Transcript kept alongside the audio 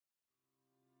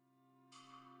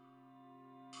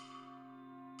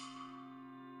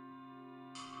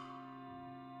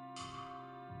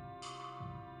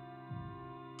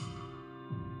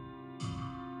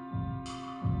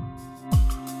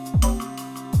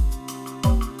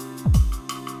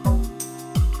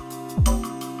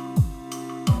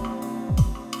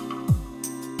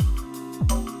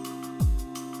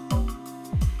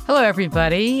Hello,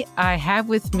 everybody. I have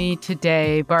with me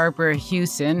today Barbara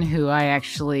Huson, who I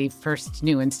actually first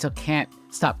knew and still can't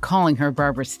stop calling her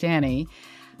Barbara Stanny,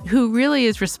 who really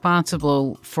is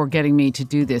responsible for getting me to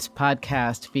do this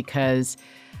podcast because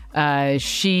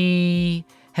she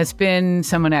has been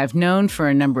someone I've known for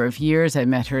a number of years. I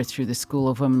met her through the School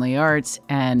of Womanly Arts,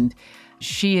 and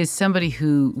she is somebody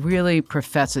who really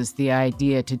professes the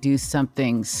idea to do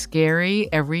something scary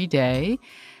every day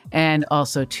and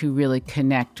also to really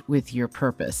connect with your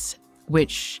purpose,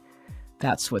 which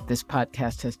that's what this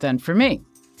podcast has done for me.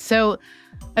 So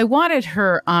I wanted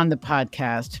her on the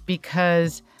podcast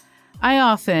because I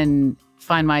often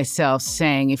find myself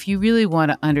saying, if you really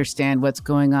want to understand what's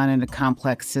going on in a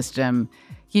complex system,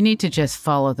 you need to just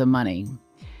follow the money.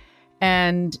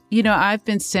 And, I've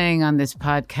been saying on this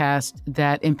podcast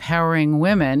that empowering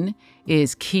women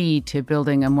is key to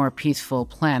building a more peaceful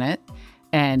planet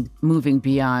and moving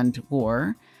beyond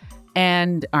war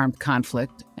and armed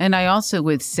conflict. And I also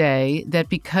would say that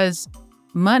because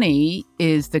money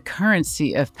is the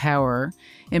currency of power,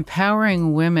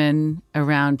 empowering women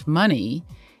around money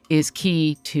is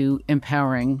key to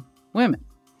empowering women.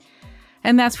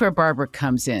 And that's where Barbara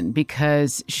comes in,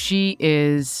 because she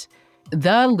is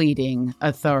the leading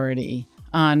authority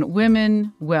on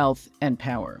women, wealth, and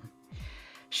power.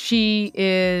 She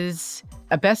is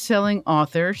a best-selling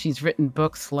author. She's written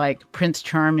books like Prince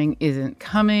Charming Isn't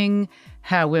Coming,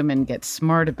 How Women Get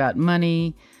Smart About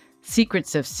Money,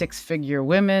 Secrets of Six-Figure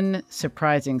Women,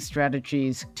 Surprising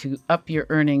Strategies to Up Your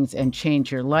Earnings and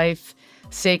Change Your Life,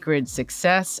 Sacred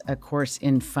Success, A Course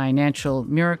in Financial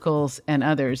Miracles, and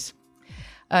others.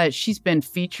 She's been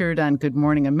featured on Good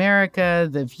Morning America,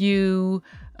 The View,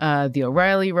 The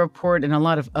O'Reilly Report, and a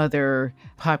lot of other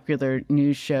popular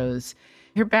news shows.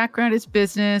 Her background is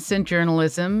business and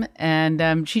journalism,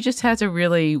 and she just has a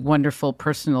really wonderful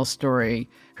personal story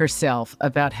herself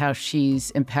about how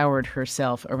she's empowered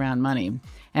herself around money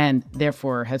and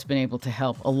therefore has been able to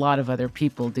help a lot of other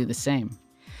people do the same.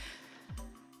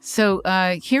 So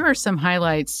here are some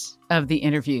highlights of the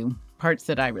interview, parts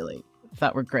that I really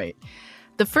thought were great.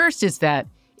 The first is that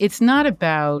it's not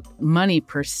about money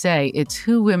per se, it's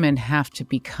who women have to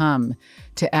become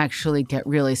to actually get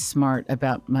really smart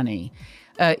about money.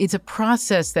 It's a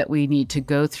process that we need to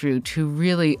go through to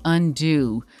really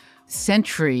undo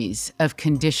centuries of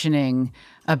conditioning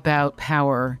about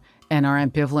power and our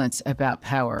ambivalence about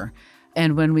power.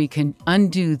 And when we can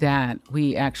undo that,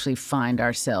 we actually find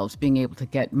ourselves being able to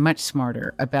get much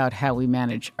smarter about how we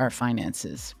manage our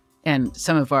finances and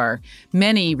some of our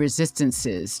many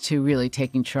resistances to really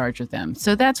taking charge of them.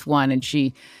 So that's one, and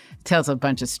she tells a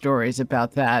bunch of stories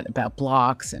about that, about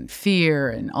blocks and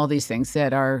fear and all these things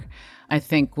that I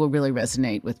think will really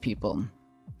resonate with people.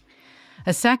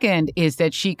 A second is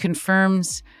that she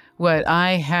confirms what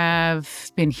I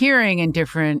have been hearing in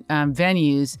different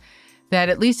venues, that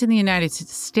at least in the United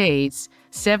States,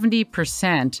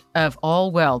 70% of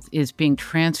all wealth is being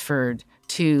transferred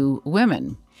to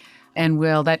women. And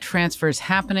well, that transfer is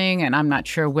happening, and I'm not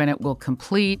sure when it will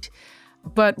complete.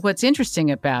 But what's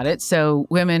interesting about it, so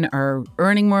women are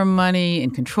earning more money,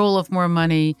 in control of more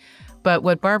money. But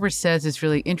what Barbara says is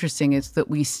really interesting is that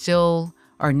we still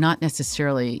are not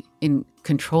necessarily in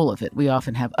control of it. We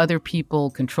often have other people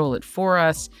control it for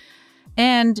us,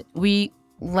 and we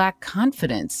lack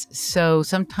confidence. So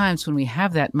sometimes when we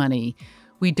have that money,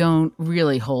 we don't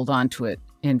really hold on to it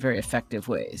in very effective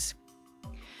ways.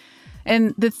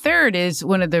 And the third is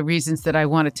one of the reasons that I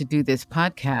wanted to do this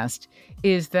podcast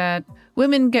is that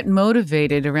women get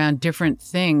motivated around different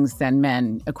things than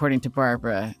men, according to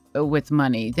Barbara, with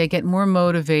money. They get more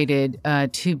motivated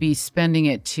to be spending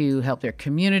it to help their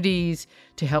communities,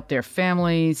 to help their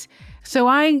families. So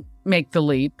I make the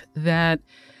leap that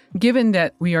given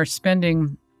that we are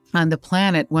spending on the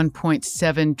planet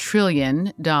 $1.7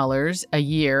 trillion a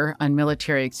year on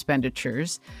military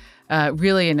expenditures,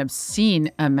 really an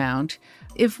obscene amount.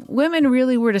 If women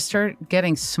really were to start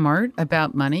getting smart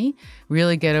about money,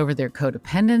 really get over their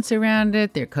codependence around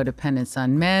it, their codependence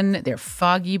on men, their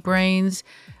foggy brains,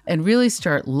 and really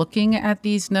start looking at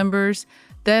these numbers,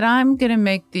 that I'm going to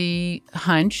make the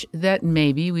hunch that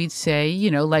maybe we'd say,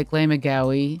 like Leymah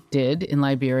Gbowee did in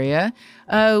Liberia,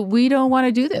 we don't want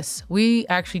to do this. We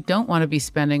actually don't want to be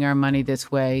spending our money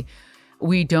this way.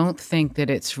 We don't think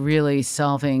that it's really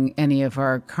solving any of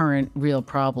our current real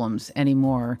problems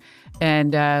anymore.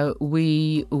 And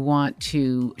we want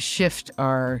to shift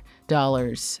our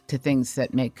dollars to things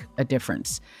that make a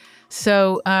difference.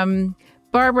 So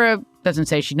Barbara doesn't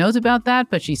say she knows about that,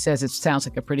 but she says it sounds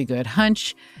like a pretty good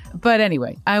hunch. But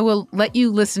anyway, I will let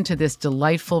you listen to this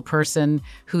delightful person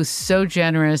who's so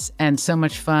generous and so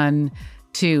much fun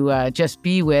to just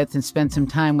be with and spend some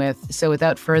time with. So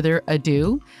without further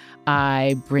ado,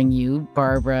 I bring you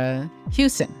Barbara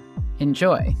Huson.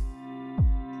 Enjoy.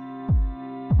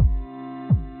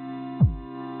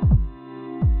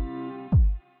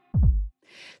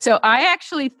 So I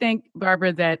actually think,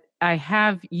 Barbara, that I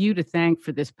have you to thank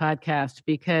for this podcast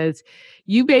because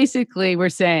you basically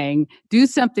were saying, do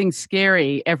something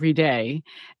scary every day.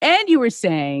 And you were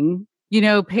saying,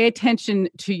 pay attention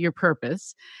to your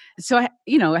purpose. So, I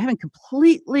haven't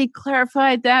completely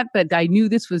clarified that, but I knew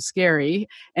this was scary.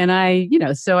 And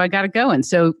so I got it going.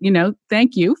 So,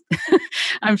 thank you.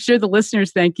 I'm sure the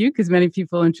listeners thank you because many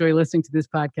people enjoy listening to this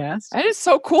podcast. That is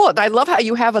so cool. And I love how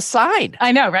you have a sign.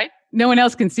 I know, right? No one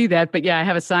else can see that, but yeah, I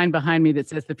have a sign behind me that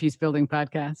says the Peace Building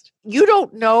Podcast. You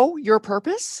don't know your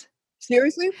purpose?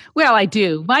 Seriously? Well, I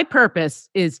do. My purpose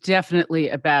is definitely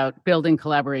about building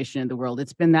collaboration in the world.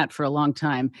 It's been that for a long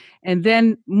time. And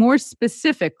then more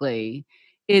specifically,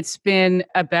 it's been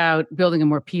about building a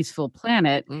more peaceful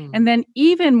planet. And then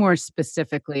even more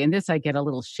specifically, and this I get a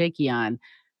little shaky on,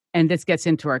 and this gets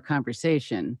into our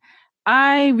conversation,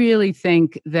 I really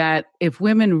think that if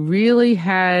women really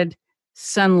had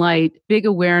sunlight, big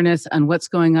awareness on what's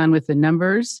going on with the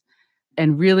numbers,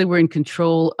 and really were in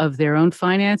control of their own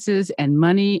finances and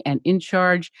money and in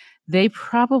charge, they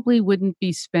probably wouldn't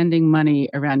be spending money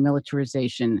around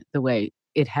militarization the way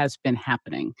it has been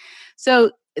happening.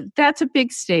 So that's a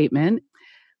big statement.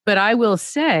 But I will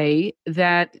say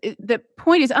that the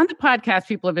point is, on the podcast,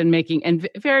 people have been making, and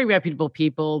very reputable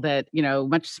people that,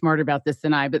 much smarter about this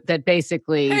than I, but that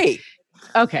basically... Hey.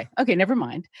 Okay, never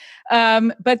mind.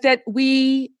 But that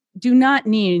we do not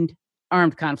need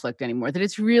armed conflict anymore, that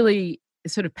it's really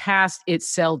sort of past its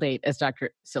sell date, as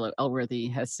Dr. Silo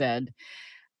Elworthy has said.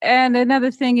 And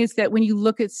another thing is that when you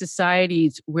look at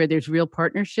societies where there's real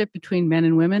partnership between men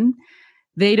and women,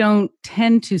 they don't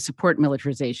tend to support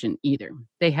militarization either.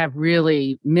 They have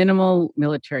really minimal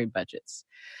military budgets.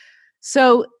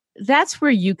 So that's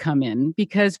where you come in,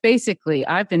 because basically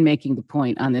I've been making the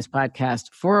point on this podcast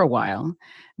for a while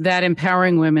that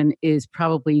empowering women is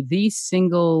probably the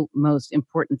single most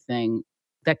important thing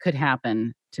that could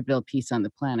happen to build peace on the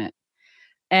planet.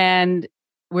 And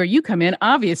where you come in,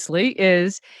 obviously,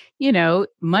 is,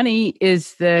 money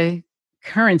is the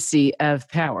currency of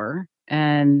power.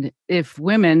 And if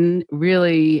women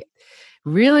really,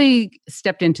 really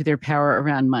stepped into their power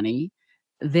around money,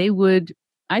 they would,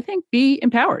 I think, be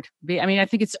empowered. I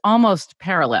think it's almost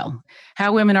parallel.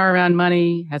 How women are around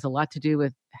money has a lot to do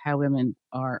with how women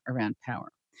are around power.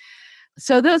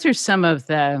 So those are some of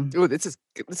the... Ooh, this is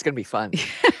going to be fun.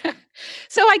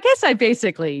 So I guess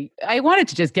I wanted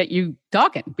to just get you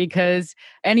talking, because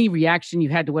any reaction you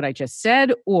had to what I just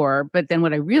said, but then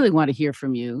what I really want to hear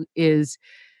from you is,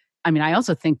 I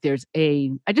also think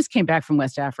I just came back from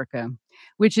West Africa,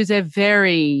 which is a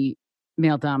very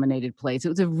male-dominated place. It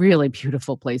was a really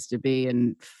beautiful place to be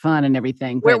and fun and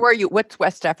everything. Where were you? What's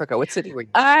West Africa? What city were you?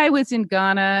 I was in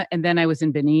Ghana, and then I was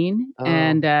in Benin. Oh.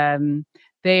 And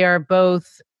they are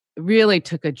both really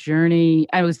took a journey.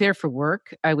 I was there for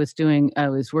work. I was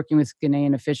working with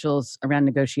Ghanaian officials around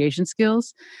negotiation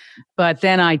skills. But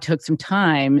then I took some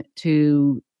time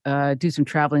to do some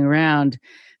traveling around.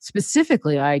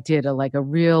 Specifically, I did a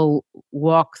real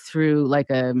walk through, like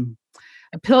a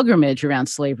pilgrimage around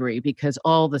slavery, because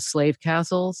all the slave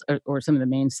castles, or some of the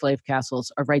main slave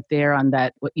castles, are right there on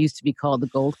that, what used to be called the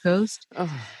Gold Coast.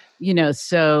 Oh.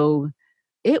 So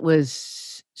it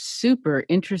was super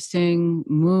interesting,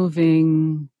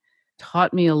 moving,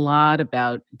 taught me a lot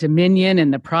about dominion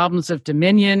and the problems of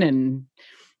dominion, and,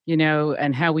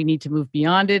 and how we need to move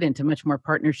beyond it into much more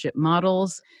partnership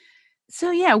models.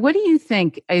 So, yeah, what do you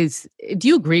think do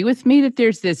you agree with me that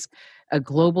there's a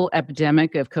global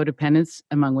epidemic of codependence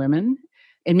among women?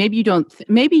 And maybe you don't,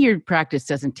 maybe your practice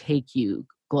doesn't take you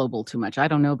global too much. I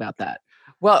don't know about that.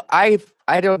 Well, I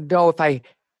don't know if I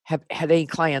have had any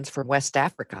clients from West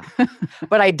Africa,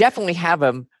 but I definitely have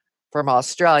them from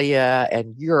Australia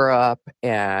and Europe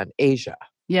and Asia.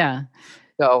 Yeah.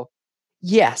 So,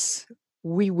 yes,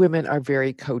 we women are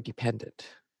very codependent.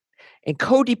 And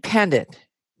codependent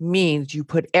means you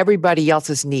put everybody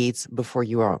else's needs before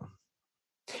your own.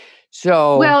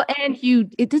 So, well, and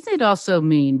doesn't it also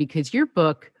mean, because your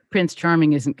book, Prince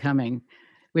Charming Isn't Coming,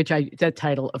 which that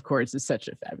title, of course, is such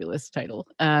a fabulous title.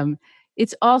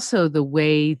 It's also the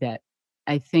way that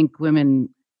I think women,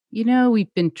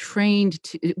 we've been trained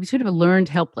we sort of learned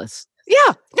helpless.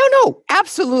 Yeah, no,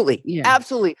 absolutely. Yeah.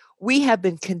 Absolutely. We have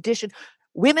been conditioned.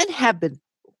 Women have been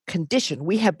conditioned.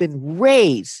 We have been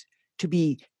raised to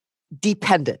be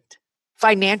dependent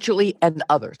financially and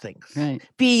other things. Right.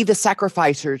 Be the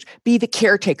sacrificers, be the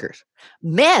caretakers.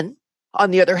 Men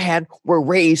on the other hand, were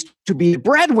raised to be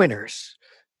breadwinners,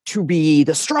 to be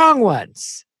the strong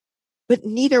ones. But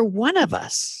neither one of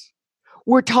us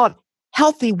were taught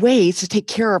healthy ways to take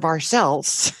care of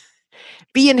ourselves,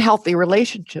 be in healthy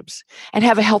relationships, and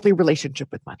have a healthy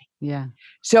relationship with money. Yeah.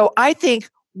 So I think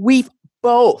we've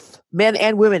both, men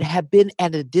and women, have been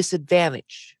at a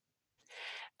disadvantage.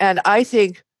 And I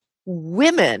think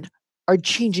women are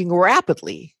changing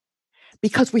rapidly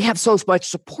because we have so much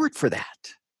support for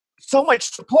that. So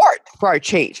much support for our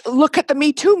change. Look at the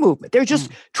Me Too movement. There's just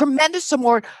tremendous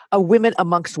support of women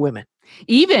amongst women.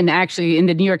 Even actually in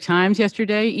the New York Times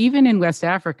yesterday, even in West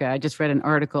Africa, I just read an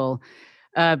article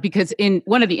because in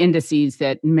one of the indices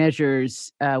that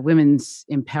measures women's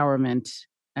empowerment,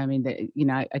 I mean,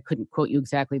 I couldn't quote you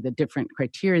exactly the different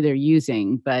criteria they're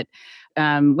using, but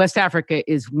West Africa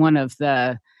is one of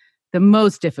the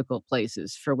most difficult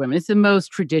places for women. It's the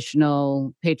most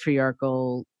traditional,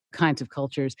 patriarchal kinds of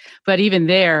cultures. But even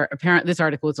there, apparently, this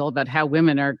article is all about how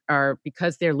women are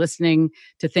because they're listening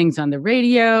to things on the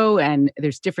radio and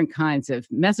there's different kinds of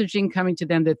messaging coming to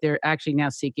them, that they're actually now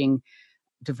seeking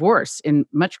divorce in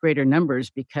much greater numbers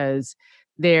because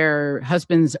their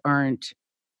husbands aren't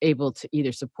able to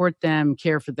either support them,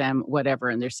 care for them, whatever.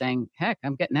 And they're saying, heck,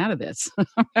 I'm getting out of this.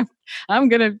 I'm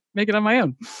going to make it on my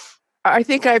own. I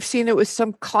think I've seen it with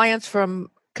some clients from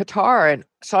Qatar and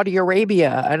Saudi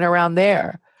Arabia and around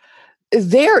there.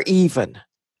 They're even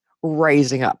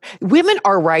rising up. Women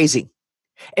are rising,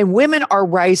 and women are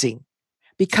rising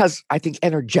because I think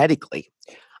energetically.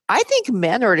 I think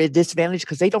men are at a disadvantage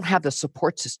because they don't have the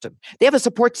support system. They have a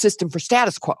support system for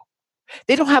status quo.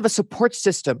 They don't have a support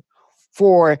system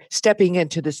for stepping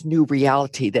into this new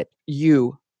reality that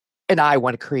you and I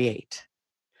want to create.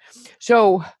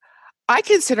 So I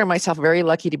consider myself very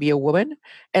lucky to be a woman,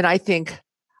 and I think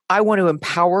I want to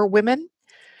empower women.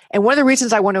 And one of the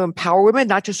reasons I want to empower women,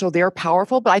 not just so they're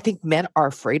powerful, but I think men are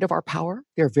afraid of our power.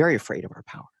 They're very afraid of our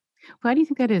power. Why do you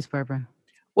think that is, Barbara?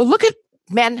 Well, look at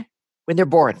men when they're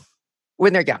born,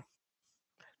 when they're young.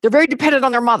 They're very dependent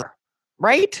on their mother,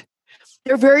 right?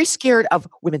 They're very scared of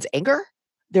women's anger.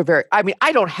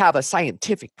 I don't have a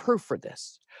scientific proof for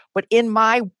this, but in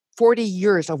my 40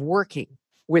 years of working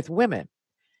with women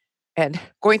and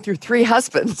going through 3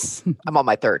 husbands, I'm on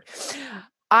my 3rd,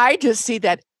 I just see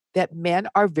that men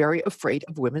are very afraid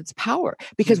of women's power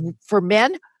because for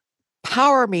men,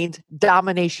 power means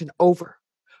domination over.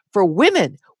 For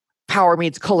women, power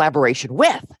means collaboration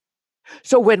with.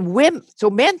 So men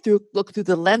look through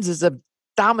the lenses of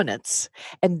dominance,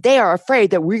 and they are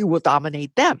afraid that we will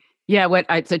dominate them. Yeah,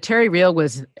 so Terry Real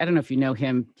was, I don't know if you know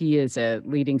him, he is a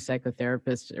leading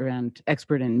psychotherapist around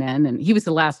expert in men. And he was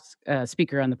the last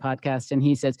speaker on the podcast. And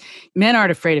he says, men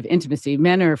aren't afraid of intimacy.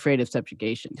 Men are afraid of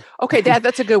subjugation. Okay,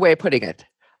 that's a good way of putting it.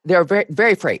 They're very,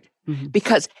 very afraid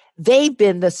because they've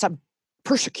been the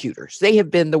persecutors. They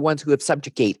have been the ones who have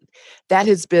subjugated. That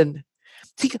has been,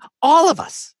 all of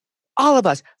us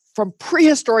from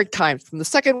prehistoric times, from the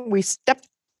second we stepped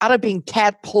out of being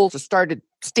tadpoles and started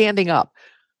standing up,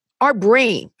 our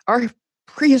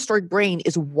prehistoric brain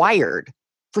is wired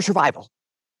for survival.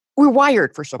 We're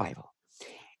wired for survival.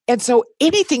 And so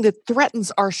anything that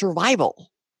threatens our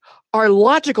survival, our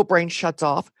logical brain shuts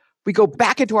off. We go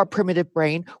back into our primitive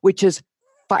brain, which is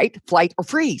fight, flight, or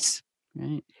freeze.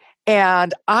 Right.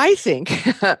 And I think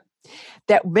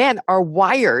that men are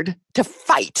wired to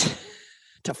fight,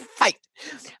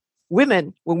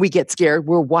 Women, when we get scared,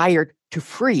 we're wired to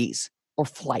freeze or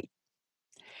flight.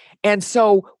 And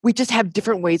so we just have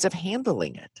different ways of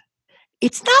handling it.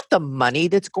 It's not the money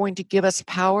that's going to give us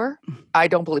power. I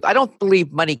don't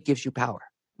believe money gives you power.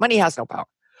 Money has no power.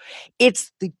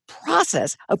 It's the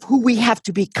process of who we have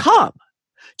to become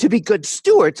to be good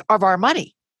stewards of our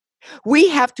money. We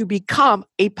have to become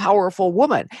a powerful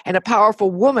woman. And a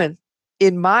powerful woman,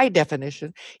 in my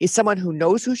definition, is someone who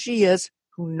knows who she is,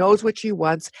 who knows what she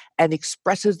wants, and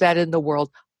expresses that in the world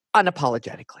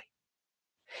unapologetically.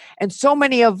 And so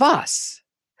many of us,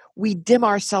 we dim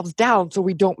ourselves down so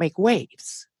we don't make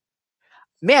waves.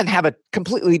 Men have a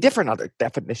completely different other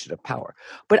definition of power.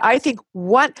 But I think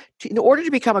in order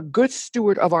to become a good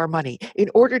steward of our money, in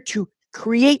order to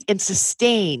create and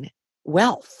sustain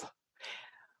wealth,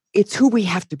 it's who we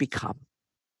have to become.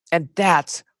 And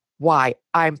that's why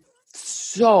I'm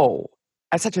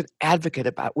such an advocate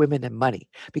about women and money,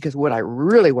 because what I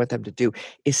really want them to do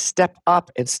is step up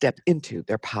and step into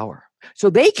their power so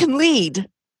they can lead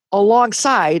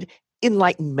alongside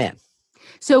enlightened men.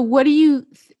 So what do you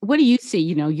see?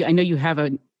 You know, I know you have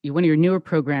one of your newer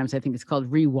programs, I think it's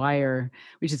called Rewire,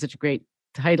 which is such a great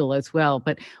title as well.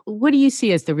 But what do you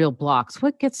see as the real blocks?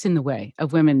 What gets in the way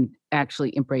of women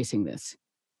actually embracing this?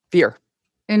 Fear.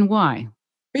 And why?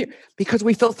 Because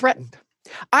we feel threatened.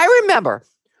 I remember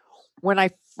when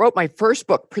I wrote my first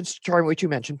book, Prince Charming, which you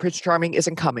mentioned, Prince Charming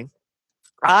Isn't Coming.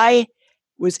 I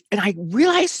that's when I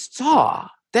really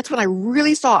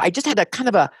saw, I just had a kind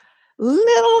of a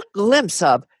little glimpse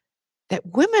of that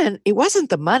women, it wasn't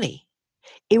the money.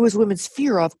 It was women's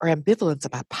fear of or ambivalence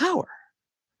about power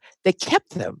that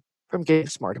kept them from getting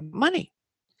smarter money.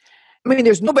 I mean,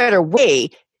 there's no better way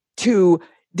to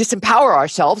disempower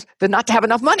ourselves than not to have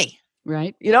enough money.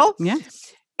 Right. Yeah.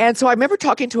 And so I remember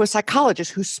talking to a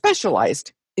psychologist who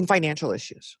specialized in financial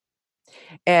issues.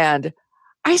 And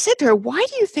I said to her, why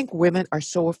do you think women are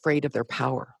so afraid of their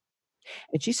power?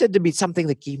 And she said to me something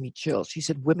that gave me chills. She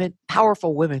said,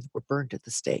 powerful women were burned at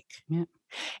the stake. Yeah.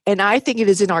 And I think it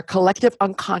is in our collective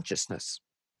unconsciousness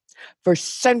for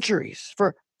centuries,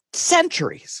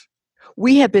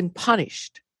 we have been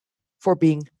punished for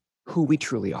being who we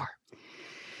truly are.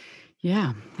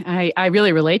 Yeah, I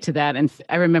really relate to that. And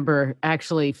I remember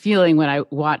actually feeling when I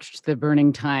watched The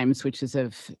Burning Times, which is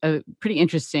a pretty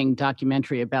interesting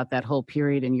documentary about that whole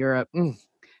period in Europe,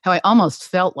 how I almost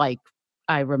felt like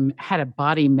I had a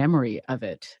body memory of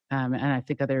it. And I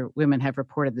think other women have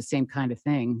reported the same kind of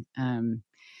thing.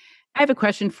 I have a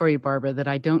question for you, Barbara, that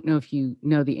I don't know if you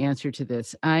know the answer to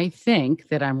this. I think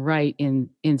that I'm right in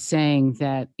saying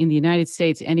that in the United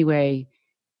States anyway,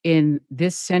 in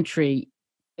this century,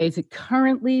 is it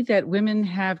currently that women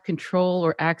have control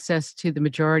or access to the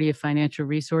majority of financial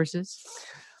resources?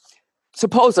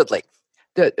 Supposedly,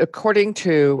 according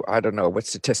to, I don't know what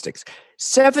statistics,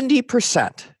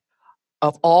 70%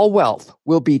 of all wealth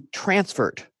will be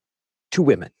transferred to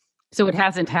women. So it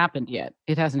hasn't happened yet.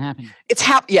 It hasn't happened. It's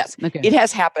happened. Yes, okay. It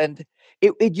has happened.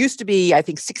 It used to be, I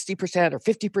think, 60% or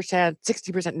 50%,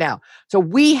 60% now. So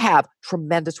we have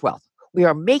tremendous wealth. We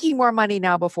are making more money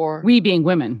now before. We being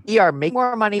women. We are making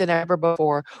more money than ever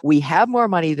before. We have more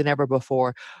money than ever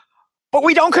before. But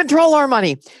we don't control our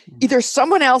money. Either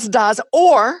someone else does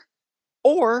or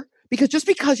because just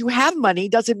because you have money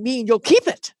doesn't mean you'll keep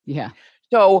it. Yeah.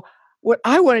 So what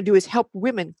I want to do is help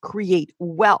women create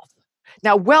wealth.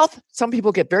 Now, wealth, some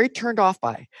people get very turned off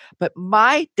by, but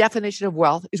my definition of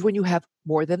wealth is when you have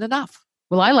more than enough.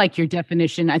 Well, I like your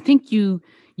definition. I think you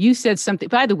said something,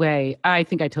 by the way, I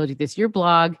think I told you this, your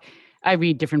blog, I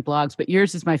read different blogs, but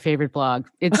yours is my favorite blog.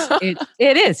 It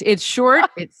is. It's short,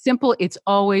 it's simple, it's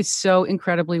always so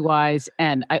incredibly wise,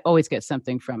 and I always get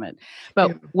something from it.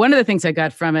 But one of the things I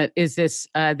got from it is this,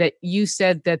 that you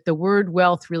said that the word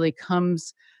wealth really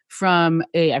comes from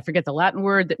I forget the Latin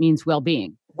word that means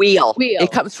well-being. Wheel.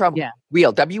 It comes from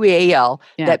wheel, W-E-A-L,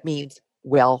 that means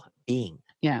well-being.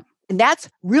 Yeah. And that's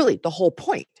really the whole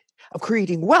point of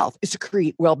creating wealth, is to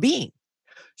create well-being.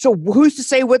 So who's to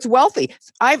say what's wealthy?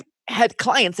 I've had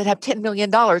clients that have $10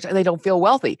 million and they don't feel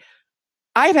wealthy.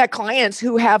 I've had clients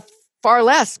who have far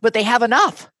less, but they have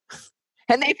enough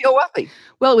and they feel wealthy.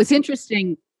 Well, it was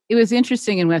interesting. It was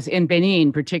interesting in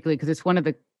Benin, particularly because it's one of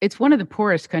the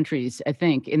poorest countries, I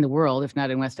think, in the world, if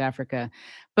not in West Africa.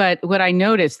 But what I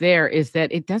noticed there is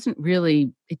that it doesn't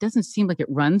seem like it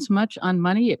runs much on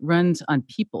money. It runs on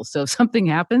people. So if something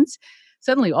happens,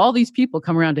 suddenly all these people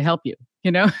come around to help you.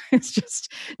 It's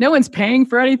just, no one's paying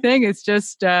for anything. It's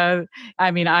just, I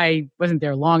wasn't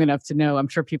there long enough to know. I'm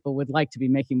sure people would like to be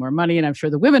making more money, and I'm sure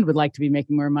the women would like to be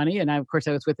making more money. And I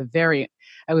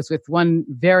was with one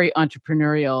very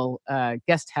entrepreneurial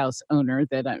guest house owner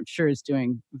that I'm sure is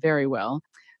doing very well.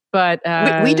 But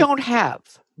we don't have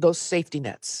those safety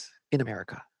nets in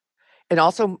America, and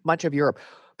also much of Europe,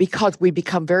 because we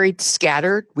become very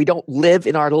scattered. We don't live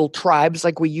in our little tribes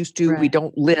like we used to. Right. We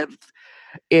don't live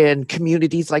in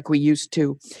communities like we used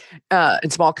to, in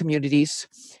small communities.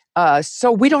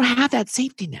 So we don't have that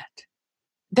safety net.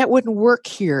 That wouldn't work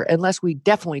here unless we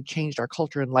definitely changed our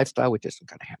culture and lifestyle, which isn't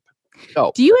going to happen.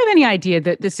 So, do you have any idea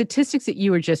that the statistics that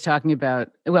you were just talking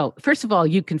about, well, first of all,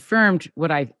 you confirmed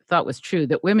what I thought was true,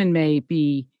 that women may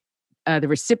be the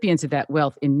recipients of that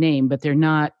wealth in name, but they're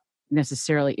not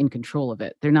necessarily in control of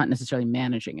it. They're not necessarily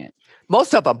managing it.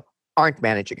 Most of them aren't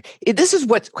managing it. This is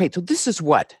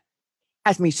what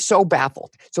has me so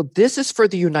baffled. So this is for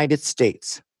the United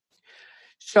States.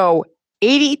 So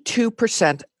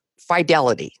 82%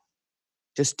 Fidelity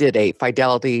just did a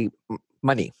Fidelity.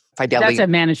 That's a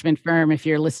management firm. If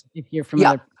you're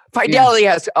familiar. Yeah. Fidelity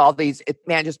has all these, it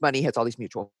manages money, has all these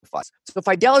mutual funds. So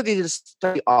Fidelity did a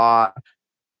study on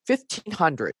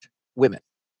 1,500 women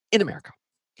in America.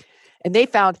 And they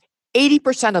found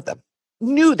 80% of them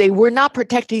knew they were not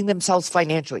protecting themselves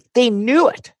financially. They knew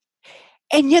it.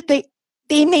 And yet they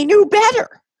knew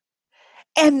better.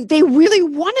 And they really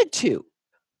wanted to,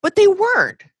 but they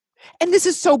weren't. And this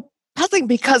is so puzzling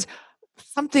because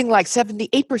something like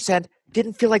 78%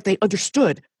 didn't feel like they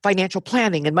understood financial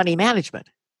planning and money management.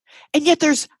 And yet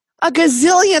there's a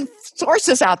gazillion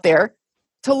sources out there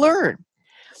to learn.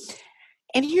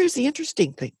 And here's the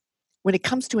interesting thing. When it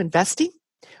comes to investing,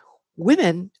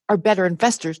 women are better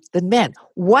investors than men.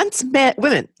 Once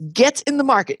women gets in the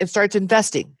market and starts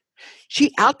investing,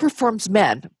 she outperforms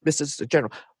men, this is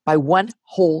general, by 1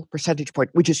 whole percentage point,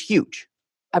 which is huge.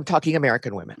 I'm talking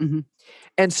American women. Mm-hmm.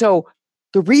 And so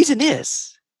the reason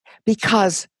is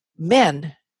because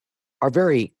men are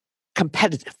very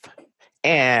competitive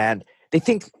and they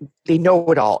think they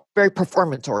know it all, very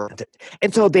performance oriented.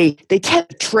 And so they tend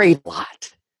to trade a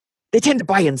lot. They tend to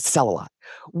buy and sell a lot.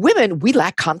 Women, we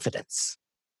lack confidence.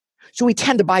 So we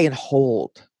tend to buy and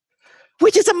hold,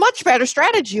 which is a much better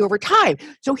strategy over time.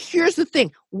 So here's the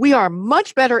thing. We are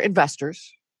much better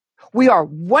investors. We are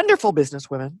wonderful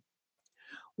businesswomen.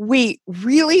 We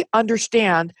really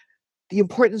understand the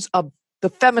importance of the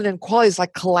feminine qualities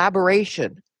like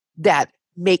collaboration that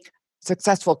make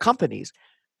successful companies.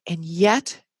 And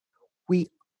yet we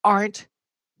aren't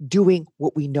doing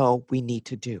what we know we need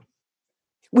to do.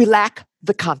 We lack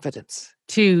the confidence.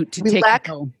 To take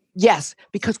control. Yes,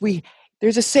 because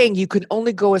there's a saying, you can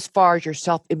only go as far as your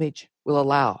self-image will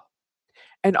allow.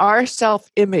 And our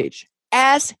self-image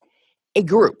as a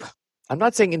group, I'm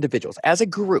not saying individuals, as a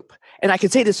group, and I can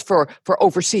say this for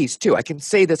overseas too, I can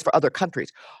say this for other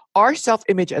countries, our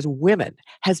self-image as women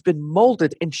has been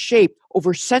molded and shaped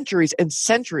over centuries and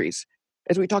centuries,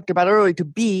 as we talked about earlier, to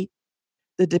be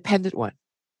the dependent one,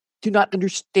 to not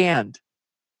understand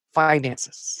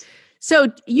finances. So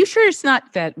you sure it's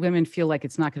not that women feel like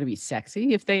it's not going to be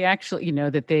sexy if they actually,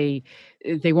 that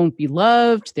they won't be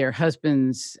loved, their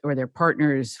husbands or their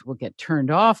partners will get turned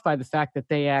off by the fact that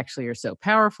they actually are so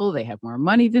powerful, they have more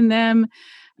money than them.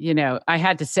 I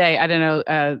had to say, I don't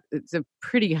know, it's a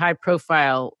pretty high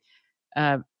profile,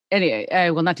 anyway,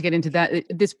 well, not to get into that,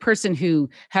 this person who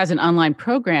has an online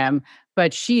program,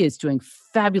 but she is doing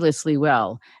fabulously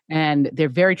well. And they're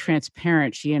very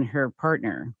transparent, she and her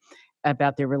partner,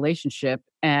 about their relationship.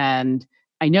 And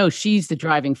I know she's the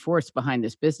driving force behind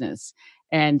this business.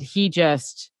 And he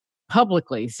just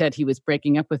publicly said he was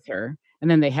breaking up with her. And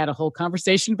then they had a whole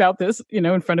conversation about this,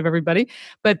 in front of everybody.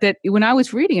 But that when I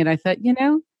was reading it, I thought,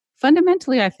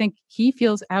 fundamentally, I think he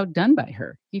feels outdone by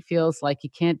her. He feels like he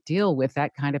can't deal with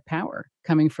that kind of power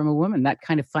coming from a woman, that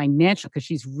kind of financial, because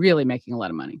she's really making a lot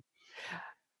of money.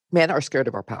 Men are scared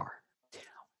of our power.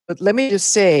 But let me just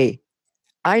say,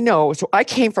 I know, so I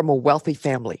came from a wealthy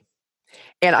family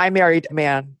and I married a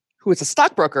man who was a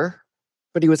stockbroker,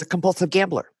 but he was a compulsive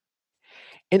gambler.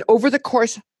 And over the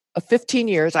course of 15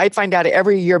 years, I'd find out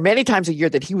every year, many times a year,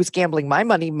 that he was gambling my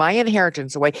money, my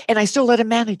inheritance away, and I still let him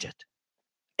manage it.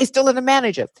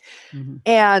 Mm-hmm.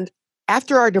 And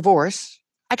after our divorce,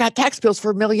 I got tax bills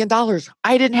for $1 million.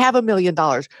 I didn't have $1 million.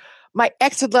 My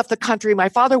ex had left the country. My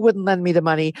father wouldn't lend me the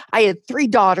money. I had 3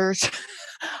 daughters.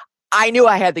 I knew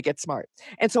I had to get smart.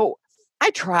 And so I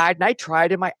tried,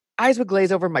 and my eyes would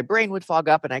glaze over, my brain would fog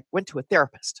up, and I went to a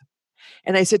therapist.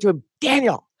 And I said to him,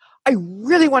 Daniel, I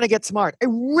really want to get smart. I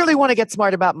really want to get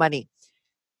smart about money.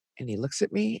 And he looks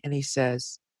at me and he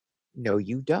says, no,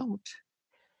 you don't.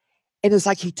 And it's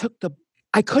like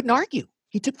I couldn't argue.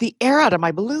 He took the air out of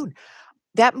my balloon.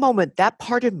 That moment, that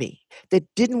part of me that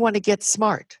didn't want to get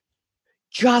smart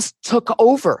just took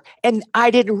over. And I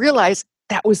didn't realize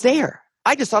that was there.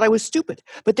 I just thought I was stupid.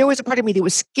 But there was a part of me that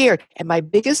was scared. And my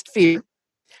biggest fear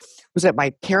was that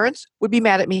my parents would be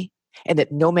mad at me and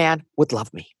that no man would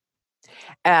love me.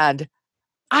 And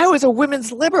I was a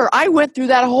women's liberator. I went through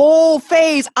that whole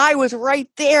phase. I was right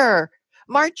there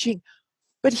marching.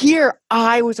 But here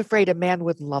I was afraid a man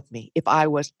wouldn't love me if I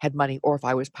had money or if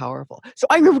I was powerful. So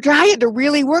I had to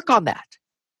really work on that.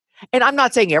 And I'm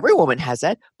not saying every woman has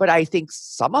that, but I think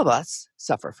some of us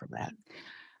suffer from that.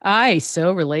 I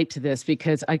so relate to this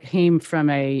because I came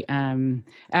from a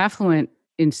affluent,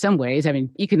 in some ways, I mean,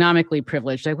 economically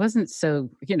privileged. I wasn't so,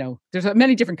 there's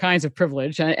many different kinds of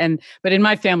privilege. But in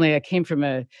my family, I came from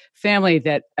a family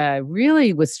that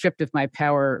really was stripped of my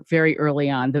power very early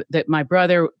on. That my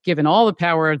brother given all the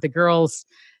power, the girls,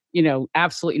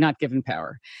 absolutely not given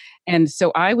power. And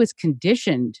so I was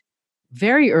conditioned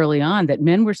very early on that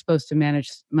men were supposed to manage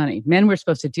money. Men were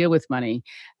supposed to deal with money.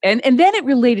 And then it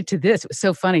related to this. It was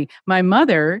so funny. My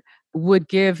mother would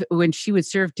give, when she would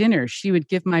serve dinner, she would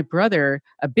give my brother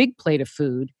a big plate of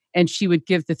food and she would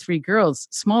give the 3 girls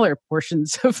smaller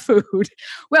portions of food.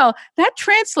 Well, that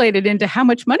translated into how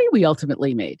much money we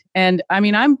ultimately made. And I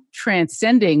mean, I'm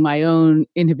transcending my own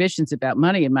inhibitions about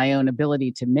money and my own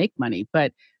ability to make money.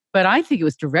 But I think it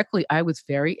was I was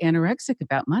very anorexic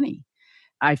about money.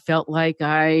 I felt like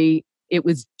I it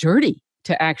was dirty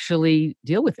to actually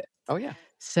deal with it. Oh, yeah.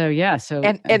 So, yeah. So,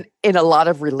 And in a lot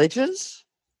of religions,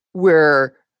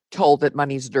 we're told that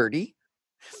money's dirty.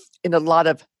 In a lot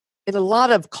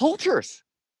of cultures,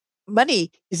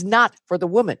 money is not for the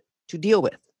woman to deal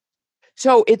with.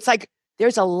 So it's like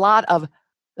there's a lot of,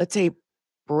 let's say,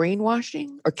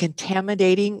 brainwashing or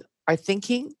contaminating our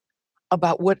thinking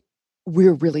about what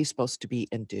we're really supposed to be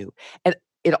and do. And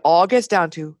it all gets down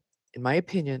to, in my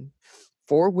opinion,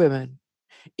 for women,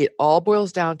 it all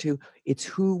boils down to it's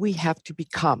who we have to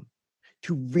become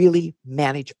to really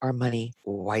manage our money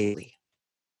wisely.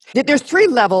 There's 3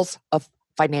 levels of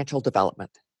financial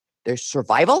development. There's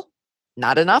survival,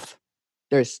 not enough.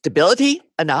 There's stability,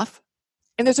 enough.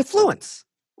 And there's affluence,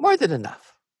 more than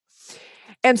enough.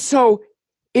 And so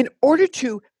in order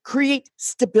to create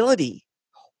stability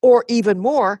or even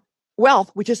more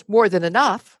wealth, which is more than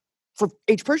enough for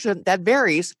each person, that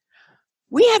varies,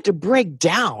 we have to break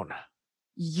down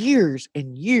years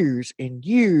and years and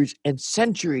years and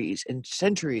centuries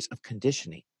of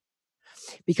conditioning.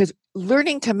 Because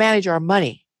learning to manage our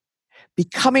money,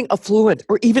 becoming affluent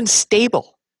or even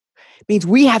stable, means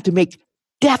we have to make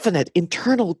definite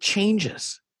internal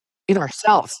changes in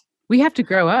ourselves. we have to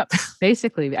grow up,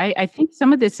 basically. I think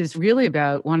some of this is really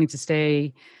about wanting to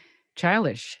stay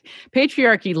childish.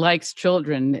 Patriarchy likes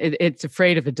children. It's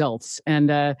afraid of adults. And,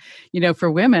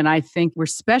 for women, I think we're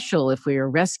special if we are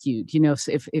rescued.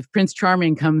 So if Prince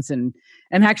Charming comes and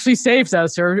actually saves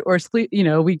us or sleep,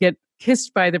 we get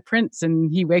kissed by the prince and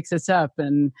he wakes us up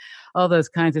and all those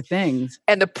kinds of things.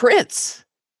 And the Prince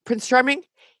Charming,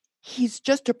 he's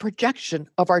just a projection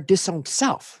of our disowned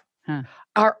self,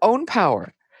 our own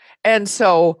power. And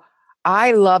so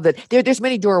I love that. There's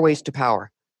many doorways to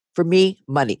power. For me,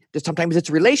 money. Sometimes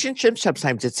it's relationships,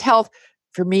 sometimes it's health.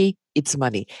 For me, it's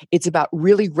money. It's about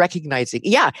really recognizing,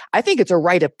 I think it's a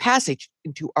rite of passage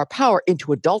into our power,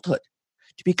 into adulthood,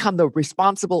 to become the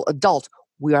responsible adult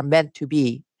we are meant to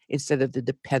be instead of the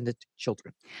dependent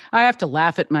children. I have to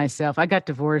laugh at myself. I got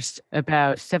divorced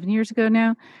about 7 years ago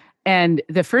now. And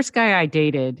the first guy I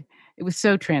dated, it was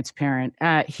so transparent.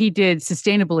 He did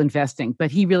sustainable investing,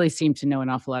 but he really seemed to know an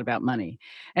awful lot about money.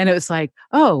 And it was like,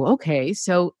 oh, okay,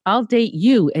 so I'll date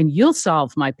you and you'll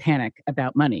solve my panic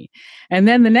about money. And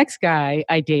then the next guy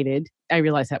I dated, I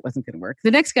realized that wasn't going to work.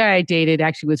 The next guy I dated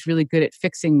actually was really good at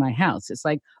fixing my house. It's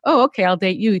like, oh, okay, I'll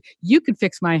date you. You can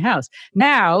fix my house.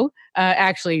 Now,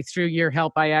 actually, through your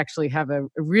help, I actually have a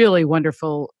really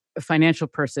wonderful financial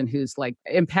person who's like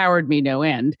empowered me no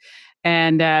end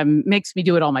and makes me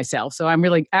do it all myself. So I'm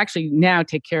really actually now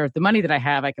take care of the money that I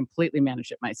have. I completely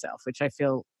manage it myself, which I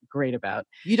feel great about.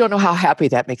 You don't know how happy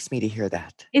that makes me to hear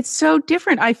that. It's so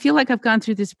different. I feel like I've gone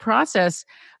through this process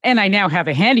and I now have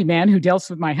a handyman who deals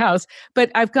with my house, but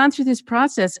I've gone through this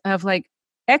process of like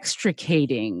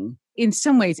extricating, in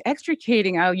some ways,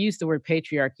 I'll use the word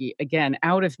patriarchy again,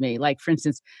 out of me. Like, for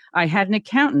instance, I had an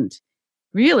accountant.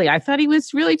 Really, I thought he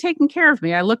was really taking care of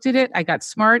me. I looked at it, I got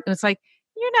smart, and it's like,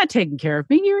 you're not taking care of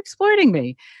me, you're exploiting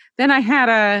me. Then I had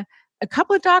a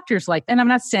couple of doctors and I'm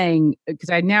not saying, because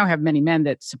I now have many men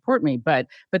that support me, but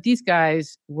these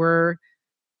guys were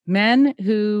men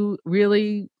who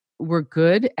really were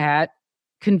good at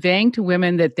conveying to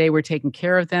women that they were taking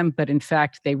care of them, but in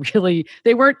fact, they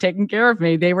weren't taking care of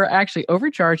me. They were actually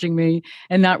overcharging me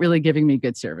and not really giving me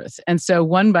good service. And so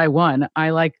one by one, I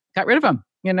got rid of them.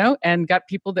 And got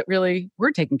people that really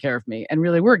were taking care of me and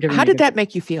really were giving me. How did that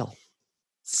make you feel?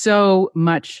 So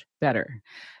much better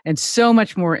and so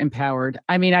much more empowered.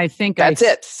 I mean, I think that's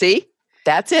it. See,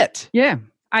 that's it. Yeah.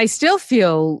 I still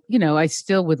feel, I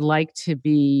still would like to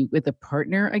be with a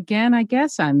partner again, I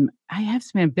guess. I have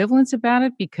some ambivalence about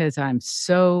it because I'm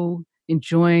so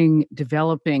enjoying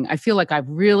developing. I feel like I've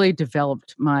really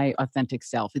developed my authentic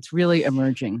self. It's really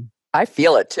emerging. I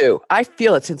feel it too. I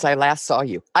feel it since I last saw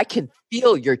you. I can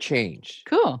feel your change.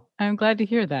 Cool. I'm glad to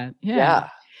hear that. Yeah.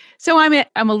 So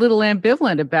I'm a little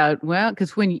ambivalent about,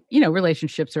 because when,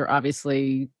 relationships are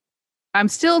obviously, I'm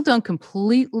still don't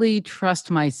completely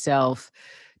trust myself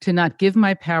to not give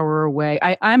my power away.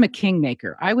 I'm a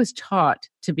kingmaker. I was taught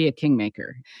to be a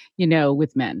kingmaker,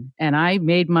 with men. And I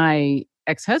made my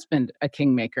ex-husband a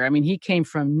kingmaker. I mean, he came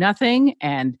from nothing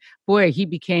and boy, he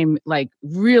became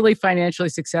really financially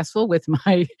successful with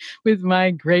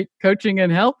my great coaching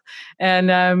and help.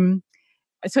 And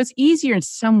so it's easier in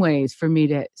some ways for me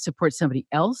to support somebody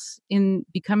else in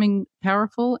becoming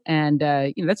powerful. And,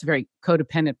 that's a very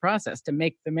codependent process to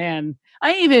make the man.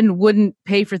 I even wouldn't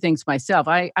pay for things myself.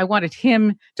 I wanted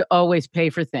him to always pay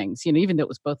for things, even though it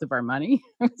was both of our money.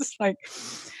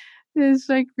 It's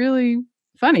really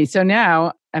funny. So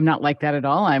now I'm not like that at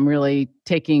all. I'm really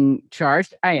taking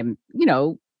charge. I am,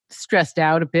 stressed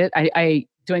out a bit. I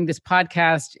doing this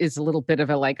podcast is a little bit of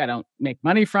a like, I don't make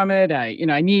money from it. I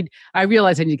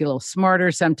realize I need to get a little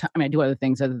smarter sometimes. I mean, I do other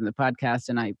things other than the podcast,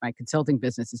 and my consulting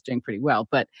business is doing pretty well,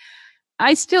 but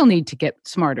I still need to get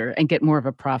smarter and get more of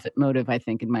a profit motive, I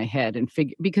think, in my head and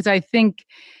figure, because I think,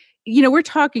 we're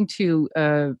talking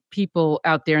to people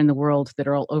out there in the world that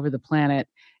are all over the planet.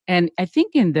 And I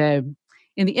think in the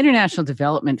international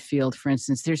development field, for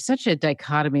instance, there's such a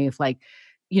dichotomy of like,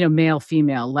 male,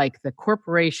 female, like the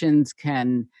corporations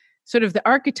can sort of the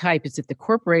archetype is that the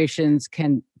corporations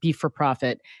can be for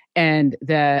profit and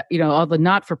all the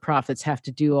not for profits have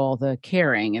to do all the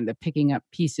caring and the picking up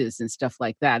pieces and stuff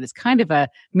like that. It's kind of a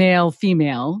male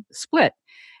female split.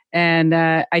 And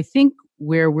I think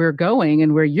where we're going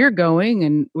and where you're going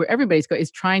and where everybody's going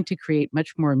is trying to create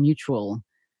much more mutual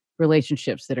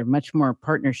relationships that are much more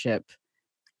partnership.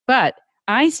 But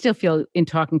I still feel in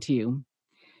talking to you,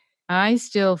 I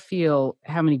still feel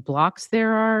how many blocks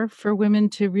there are for women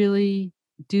to really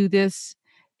do this.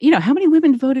 How many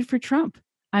women voted for Trump?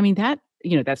 I mean,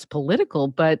 that's political,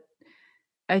 but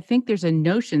I think there's a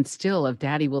notion still of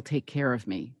daddy will take care of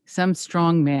me. Some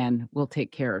strong man will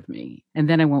take care of me. And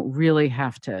then I won't really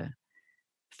have to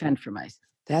fend for myself.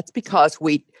 That's because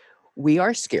we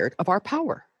are scared of our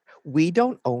power. We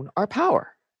don't own our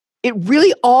power. It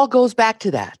really all goes back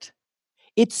to that.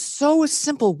 It's so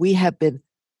simple. We have been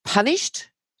punished.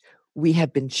 We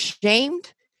have been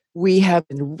shamed. We have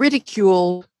been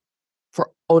ridiculed for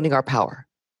owning our power.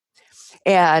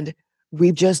 And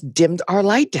we've just dimmed our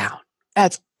light down.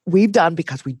 That's we've done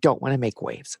because we don't want to make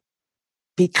waves.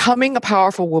 Becoming a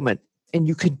powerful woman, and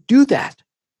you can do that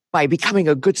by becoming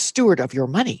a good steward of your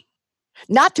money.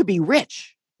 Not to be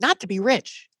rich.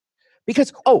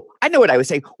 Because, I know what I was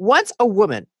saying. Once a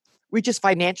woman reaches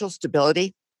financial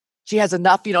stability, she has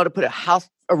enough, to put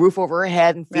a roof over her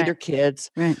head and feed her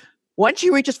kids. Right. Once she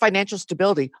reaches financial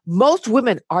stability, most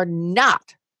women are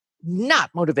not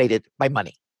motivated by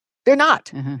money. They're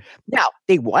not. Uh-huh. Now,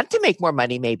 they want to make more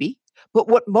money maybe, but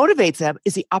what motivates them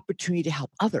is the opportunity to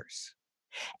help others.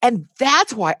 And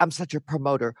that's why I'm such a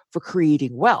promoter for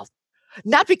creating wealth.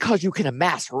 Not because you can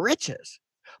amass riches,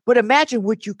 but imagine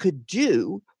what you could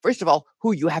do. First of all,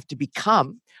 who you have to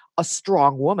become, a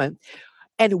strong woman,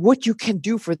 and what you can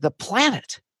do for the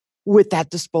planet with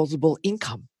that disposable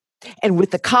income and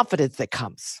with the confidence that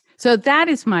comes. So that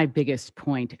is my biggest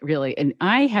point, really. And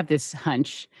I have this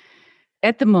hunch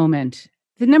at the moment,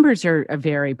 the numbers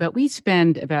vary, but we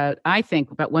spend about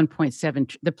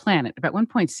 1.7, the planet, about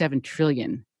 1.7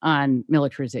 trillion on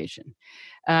militarization,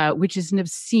 which is an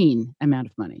obscene amount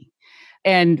of money.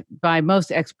 And by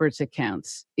most experts'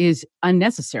 accounts is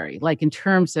unnecessary. Like in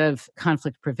terms of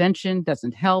conflict prevention,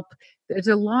 doesn't help. There's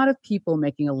a lot of people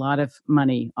making a lot of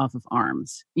money off of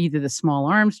arms, either the small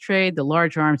arms trade, the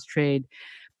large arms trade.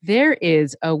 There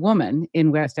is a woman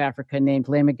in West Africa named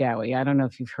Leymah Gbowee. I don't know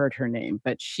if you've heard her name,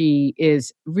 but she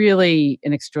is really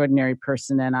an extraordinary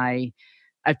person. And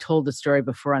I've told the story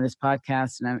before on this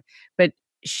podcast. But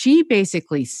she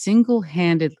basically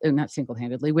not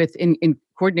single-handedly, in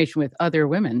coordination with other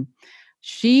women,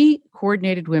 she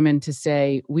coordinated women to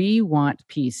say, we want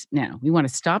peace now. We want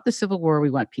to stop the civil war.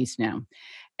 We want peace now.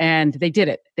 And they did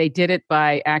it. They did it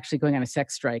by actually going on a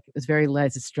sex strike. It was very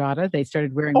Les Estrada. They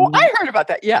started wearing... Oh, I heard about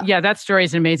that. Yeah. Yeah, that story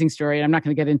is an amazing story. And I'm not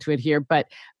going to get into it here.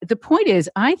 But the point is,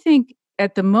 I think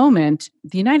at the moment,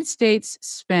 the United States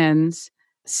spends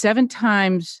 7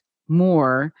 times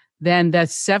more than the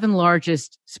 7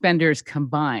 largest spenders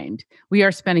combined. We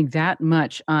are spending that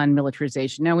much on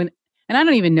militarization. Now, and I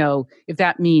don't even know if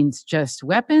that means just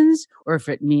weapons or if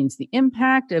it means the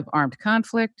impact of armed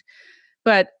conflict.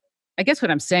 But I guess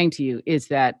what I'm saying to you is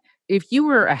that if you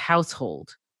were a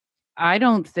household, I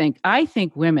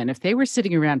think women, if they were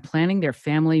sitting around planning their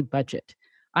family budget,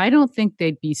 I don't think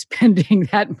they'd be spending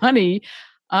that money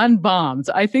on bombs.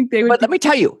 I think they would. But let me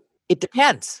tell you, it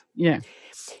depends. Yeah.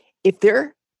 If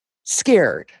they're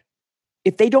scared,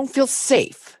 if they don't feel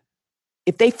safe,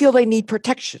 if they feel they need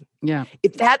protection,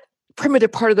 if that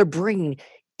primitive part of their brain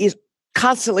is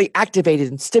constantly activated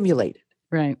and stimulated.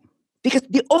 Right. Because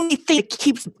the only thing that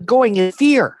keeps going is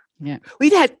fear. Yeah.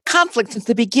 We've had conflict since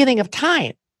the beginning of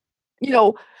time.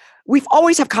 We've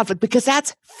always had conflict because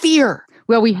that's fear.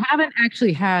 Well, we haven't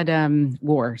actually had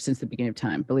war since the beginning of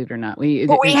time, believe it or not.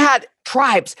 But we had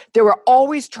tribes. There were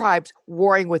always tribes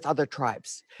warring with other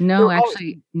tribes. No,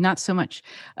 actually, not so much.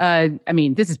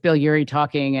 This is Bill Urey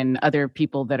talking and other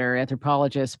people that are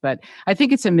anthropologists, but I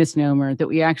think it's a misnomer that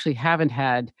we actually haven't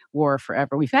had war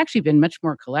forever. We've actually been much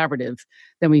more collaborative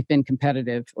than we've been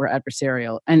competitive or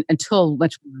adversarial, and until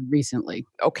much more recently.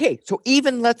 Okay, so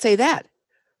even let's say that.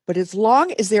 But as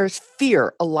long as there's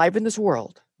fear alive in this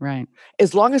world, Right.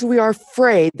 As long as we are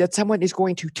afraid that someone is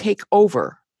going to take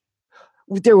over,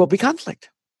 there will be conflict.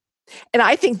 And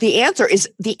I think the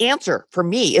answer for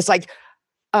me is like,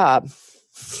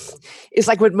 it's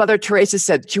like what Mother Teresa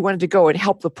said. She wanted to go and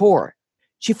help the poor.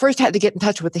 She first had to get in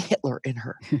touch with the Hitler in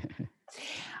her.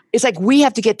 It's like we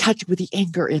have to get in touch with the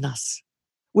anger in us,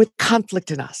 with conflict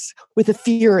in us, with the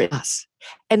fear in us.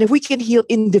 And if we can heal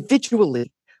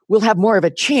individually, we'll have more of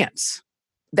a chance.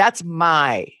 That's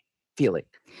my feeling.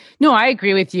 No, I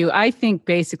agree with you. I think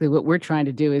basically what we're trying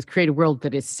to do is create a world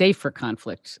that is safe for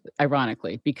conflict,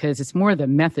 ironically, because it's more the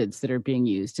methods that are being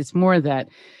used. It's more that,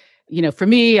 for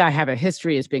me, I have a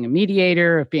history as being a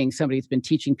mediator, of being somebody who's been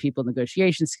teaching people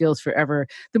negotiation skills forever.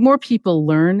 The more people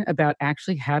learn about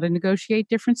actually how to negotiate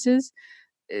differences,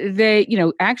 they,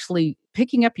 actually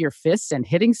picking up your fists and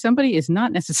hitting somebody is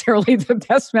not necessarily the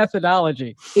best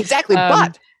methodology. Exactly.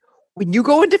 But when you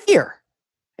go into fear,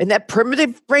 and that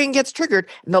primitive brain gets triggered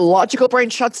and the logical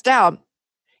brain shuts down,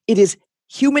 it is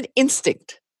human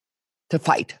instinct to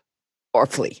fight or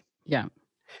flee. Yeah.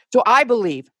 So I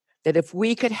believe that if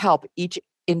we could help each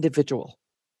individual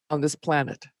on this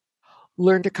planet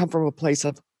learn to come from a place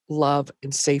of love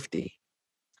and safety.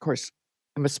 Of course,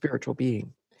 I'm a spiritual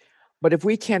being. But if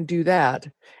we can do that,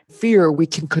 fear, we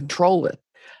can control it.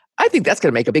 I think that's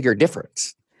going to make a bigger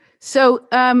difference. So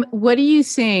what are you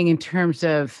seeing in terms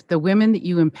of the women that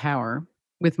you empower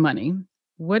with money?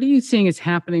 What are you seeing is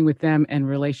happening with them and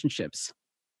relationships?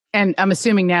 And I'm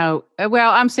assuming now,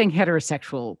 I'm saying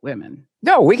heterosexual women.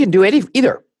 No, we can do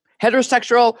either.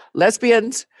 Heterosexual,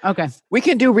 lesbians. Okay. We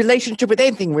can do relationship with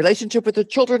anything, relationship with the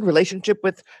children, relationship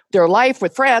with their life,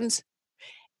 with friends.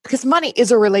 Because money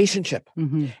is a relationship.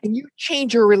 Mm-hmm. And you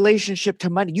change your relationship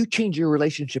to money, you change your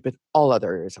relationship in all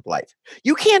other areas of life.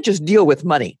 You can't just deal with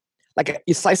money. Like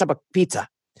you slice up a pizza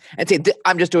and say,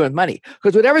 I'm just doing money.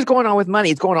 Because whatever's going on with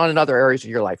money is going on in other areas of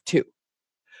your life too.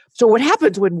 So what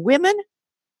happens when women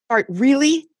start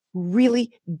really,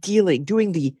 really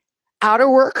doing the outer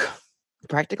work,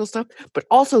 practical stuff, but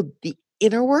also the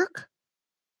inner work,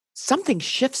 something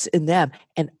shifts in them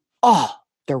and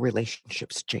their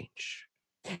relationships change.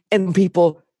 And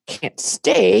people can't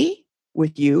stay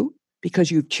with you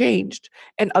because you've changed.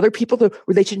 And other people, the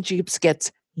relationships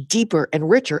gets deeper and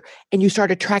richer, and you start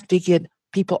attracting in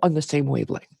people on the same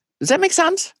wavelength. Does that make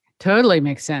sense? Totally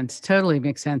makes sense.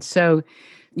 So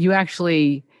you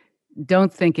actually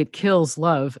don't think it kills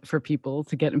love for people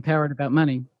to get empowered about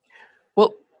money?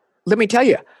 Well, let me tell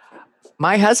you,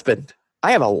 my husband,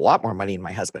 I have a lot more money than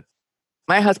my husband.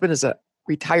 My husband is a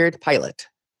retired pilot,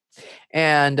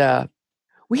 and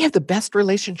we have the best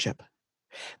relationship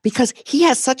because he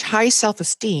has such high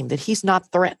self-esteem that he's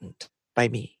not threatened by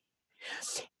me.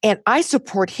 And I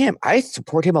support him. I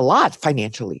support him a lot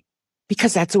financially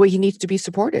because that's the way he needs to be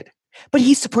supported. But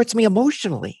he supports me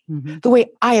emotionally the way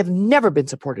I have never been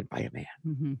supported by a man.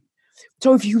 Mm-hmm.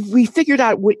 So we figured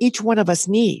out what each one of us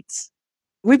needs.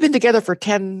 We've been together for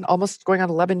 10, almost going on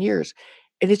 11 years.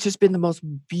 And it's just been the most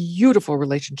beautiful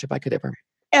relationship I could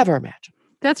ever imagine.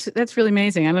 That's really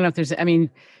amazing. I don't know if there's,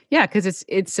 because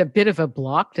it's a bit of a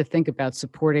block to think about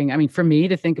supporting. For me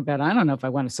to think about, I don't know if I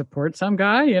want to support some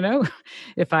guy,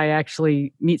 if I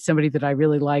actually meet somebody that I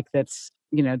really like that's,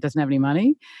 doesn't have any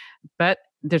money. But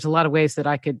there's a lot of ways that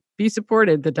I could be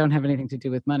supported that don't have anything to do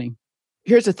with money.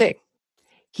 Here's the thing.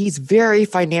 He's very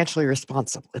financially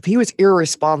responsible. If he was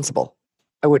irresponsible,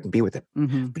 I wouldn't be with him.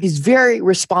 Mm-hmm. But he's very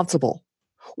responsible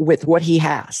with what he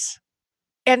has.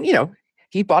 And,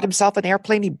 he bought himself an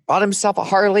airplane. He bought himself a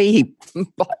Harley.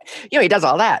 He does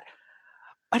all that.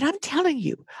 But I'm telling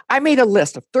you, I made a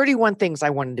list of 31 things I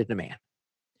wanted in a man.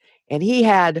 And he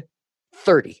had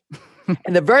 30.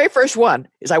 And the very first one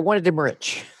is I wanted him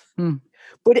rich.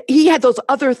 But he had those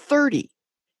other 30.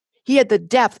 He had the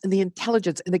depth and the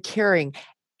intelligence and the caring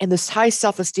and this high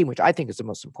self-esteem, which I think is the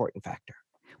most important factor.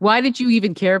 Why did you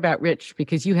even care about rich?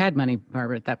 Because you had money,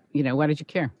 Barbara. Why did you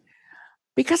care?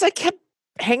 Because I kept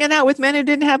hanging out with men who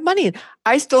didn't have money. And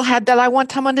I still had that I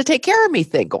want someone to take care of me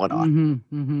thing going on.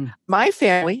 Mm-hmm, mm-hmm. My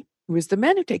family was the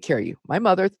men who take care of you. My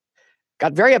mother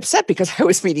got very upset because I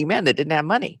was meeting men that didn't have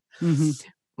money. Mm-hmm.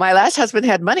 My last husband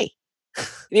had money.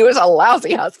 He was a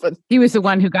lousy husband. He was the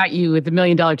one who got you with the $1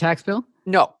 million tax bill?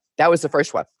 No, that was the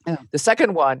first one. Oh. The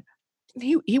second one,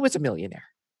 he was a millionaire,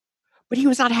 but he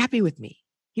was not happy with me.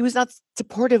 He was not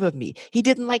supportive of me. He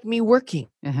didn't like me working.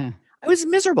 Uh-huh. I was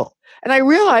miserable. And I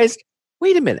realized,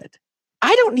 wait a minute,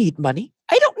 I don't need money.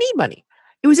 I don't need money.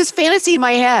 It was this fantasy in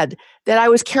my head that I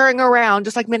was carrying around,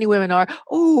 just like many women are.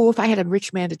 Oh, if I had a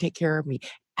rich man to take care of me,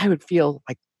 I would feel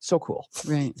like so cool.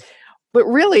 Right. But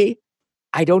really,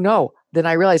 I don't know. Then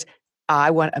I realized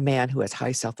I want a man who has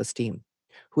high self-esteem.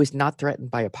 who is not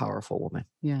threatened by a powerful woman.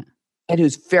 Yeah. And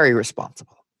who's very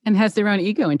responsible. And has their own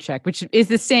ego in check, which is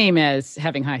the same as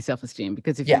having high self-esteem,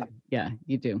 because if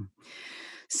you do.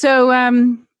 So,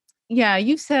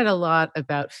 you've said a lot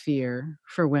about fear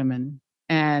for women.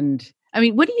 And I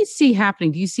mean, what do you see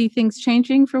happening? Do you see things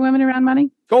changing for women around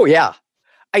money? Oh, yeah,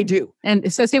 I do.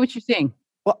 And so say what you're seeing.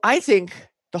 Well, I think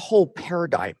the whole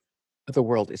paradigm of the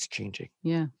world is changing.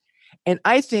 Yeah. And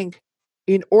I think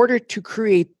in order to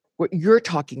create what you're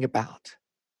talking about,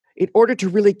 in order to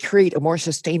really create a more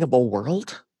sustainable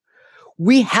world,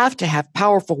 we have to have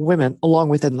powerful women along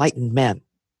with enlightened men.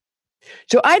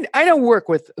 So I don't work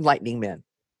with enlightening men,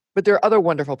 but there are other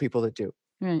wonderful people that do.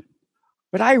 Right.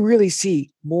 But I really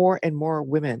see more and more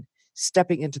women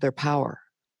stepping into their power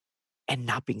and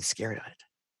not being scared of it.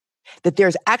 That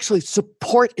there's actually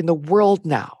support in the world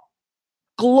now,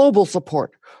 global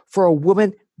support for a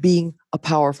woman being a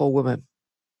powerful woman.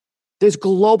 There's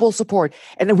global support.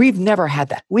 And we've never had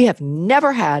that. We have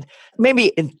never had, maybe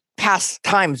in past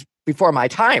times before my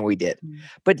time we did.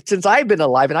 But since I've been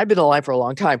alive, and I've been alive for a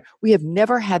long time, we have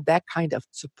never had that kind of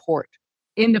support.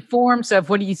 In the forms of,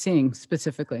 what are you seeing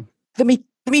specifically? The Me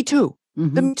Too,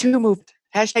 the Me Too movement,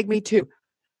 #MeToo.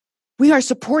 We are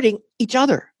supporting each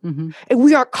other. And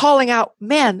we are calling out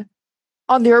men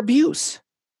on their abuse.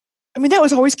 I mean, that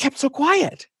was always kept so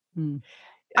quiet.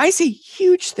 I see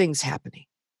huge things happening.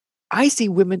 I see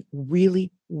women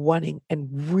really wanting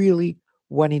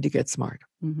to get smart.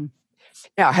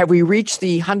 Now, have we reached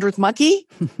the 100th monkey?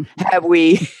 Are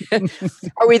we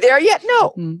there yet?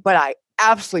 No, but I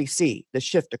absolutely see the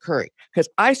shift occurring because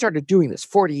I started doing this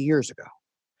 40 years ago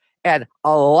and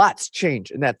a lot's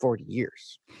changed in that 40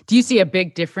 years. Do you see a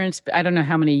big difference? I don't know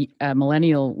how many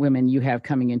millennial women you have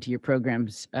coming into your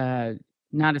programs.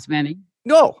 Not as many?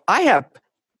 No, I have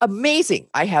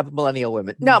millennial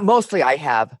women. Now, mostly I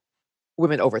have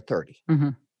women over 30.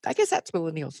 I guess that's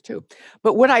millennials too.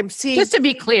 But what I'm seeing... Just to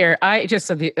be clear, just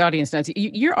so the audience knows,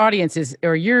 your audience is,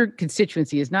 or your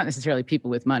constituency is not necessarily people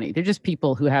with money. They're just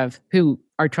people who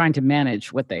are trying to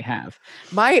manage what they have.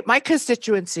 My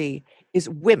constituency is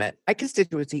women. My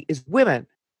constituency is women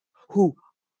who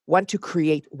want to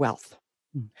create wealth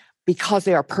because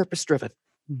they are purpose-driven.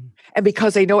 And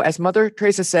because they know, as Mother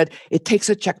Teresa said, it takes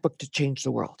a checkbook to change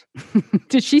the world.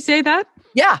 Did she say that?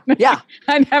 Yeah.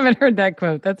 I haven't heard that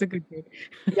quote. That's a good quote.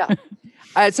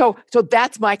 Yeah. So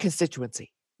that's my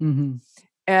constituency.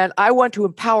 And I want to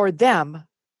empower them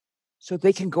so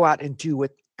they can go out and do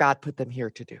what God put them here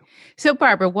to do. So,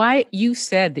 Barbara, why you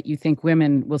said that you think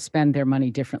women will spend their money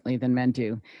differently than men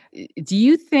do. Do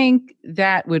you think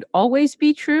that would always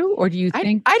be true? Or do you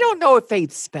think... I don't know if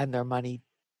they'd spend their money.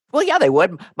 Well, yeah, they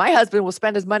would. My husband will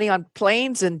spend his money on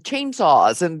planes and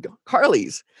chainsaws and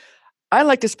Harleys. I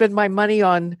like to spend my money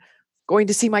on going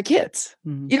to see my kids.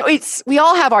 We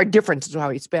all have our differences in how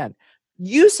we spend.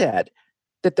 You said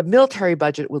that the military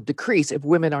budget will decrease if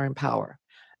women are in power.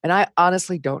 And I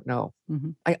honestly don't know.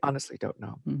 I honestly don't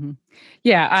know.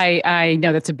 Yeah, I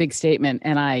know that's a big statement.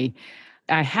 And I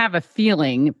have a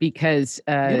feeling because...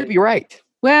 you would be right.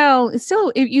 Well,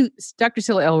 Dr.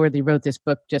 Cilla Elworthy wrote this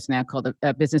book just now called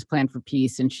A Business Plan for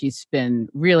Peace, and she's been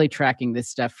really tracking this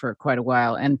stuff for quite a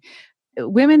while. And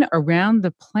women around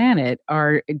the planet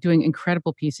are doing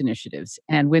incredible peace initiatives.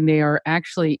 And when they are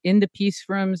actually in the peace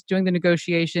rooms doing the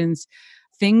negotiations,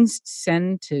 things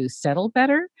tend to settle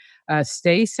better,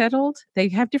 stay settled. They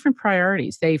have different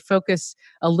priorities. They focus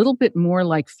a little bit more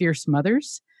like fierce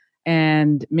mothers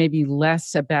and maybe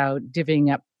less about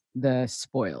divvying up the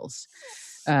spoils.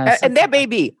 And that may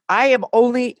be. I am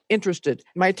only interested,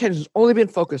 my attention has only been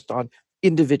focused on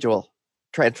individual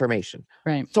transformation.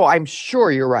 Right. So I'm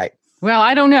sure you're right. Well,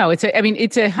 I don't know. It's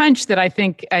a hunch that I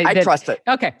think... I trust it.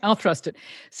 Okay, I'll trust it.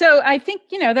 So I think,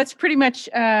 that's pretty much...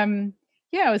 I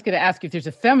was going to ask if there's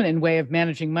a feminine way of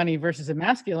managing money versus a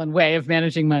masculine way of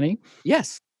managing money.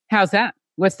 Yes. How's that?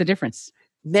 What's the difference?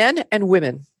 Men and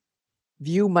women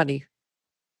view money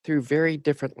through very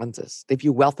different lenses. They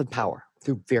view wealth and power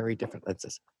through very different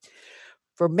lenses.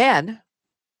 For men,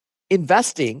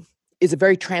 investing is a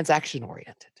very transaction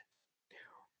oriented.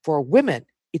 For women,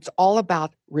 it's all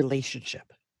about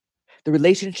relationship. The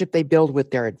relationship they build with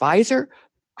their advisor,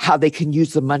 how they can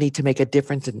use the money to make a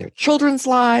difference in their children's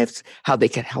lives, how they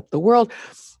can help the world.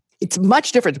 It's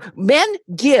much different. Men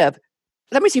give,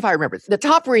 let me see if I remember. The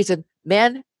top reason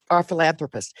men are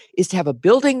philanthropists is to have a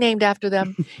building named after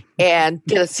them and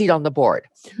get a seat on the board.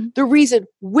 The reason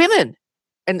women,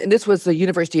 and this was the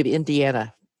University of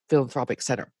Indiana Philanthropic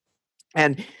Center,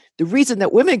 and the reason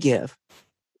that women give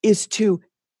is to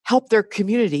help their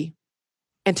community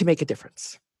and to make a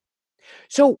difference.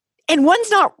 So And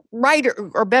one's not right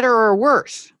or better or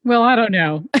worse. Well, I don't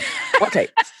know. Okay.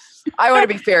 I want to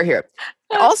be fair here.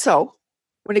 Also,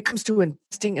 when it comes to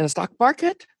investing in a stock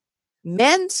market,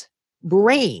 men's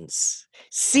brains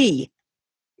see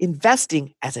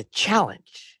investing as a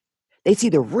challenge. They see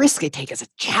the risk they take as a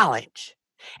challenge.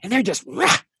 And they're just,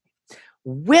 rah.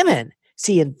 Women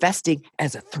see investing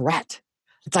as a threat.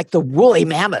 It's like the woolly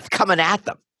mammoth coming at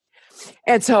them.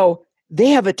 And so they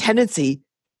have a tendency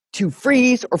to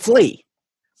freeze or flee.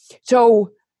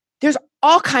 So there's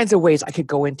all kinds of ways I could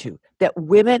go into that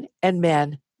women and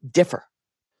men differ.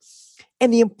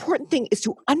 And the important thing is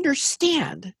to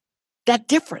understand that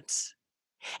difference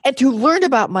and to learn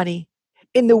about money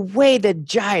in the way that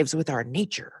jives with our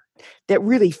nature, that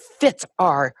really fits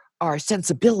our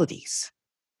sensibilities.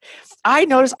 I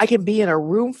notice I can be in a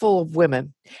room full of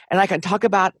women and I can talk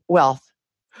about wealth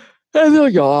and they'll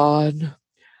yawn.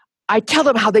 I tell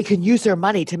them how they can use their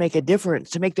money to make a difference,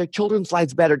 to make their children's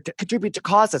lives better, to contribute to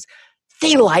causes.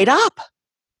 They light up.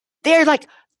 They're like,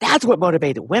 that's what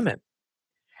motivated women.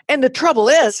 And the trouble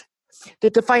is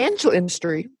that the financial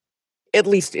industry, at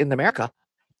least in America,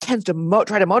 tends to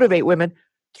try to motivate women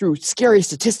through scary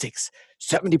statistics.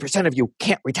 70% of you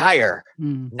can't retire.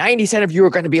 90% of you are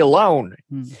going to be alone.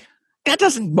 That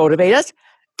doesn't motivate us.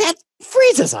 That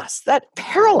freezes us. That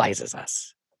paralyzes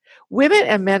us. Women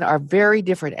and men are very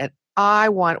different. And I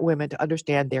want women to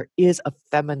understand there is a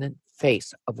feminine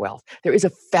face of wealth. There is a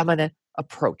feminine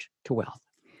approach to wealth.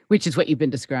 Which is what you've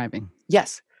been describing.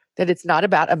 Yes, that it's not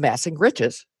about amassing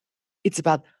riches. It's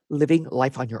about living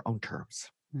life on your own terms.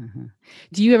 Mm-hmm.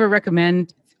 Do you ever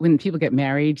recommend when people get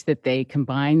married that they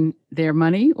combine their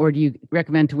money, or do you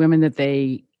recommend to women that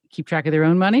they keep track of their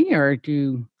own money, or do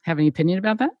you have any opinion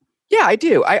about that? Yeah, I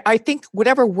do. I think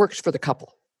whatever works for the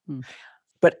couple.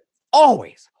 But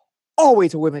always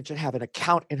a woman should have an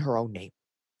account in her own name.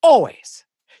 Always.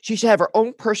 She should have her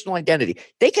own personal identity.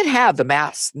 They can have the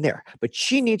mass in there, but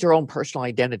she needs her own personal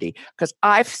identity, because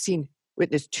I've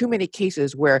witnessed too many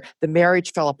cases where the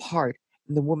marriage fell apart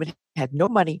and the woman had no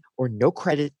money or no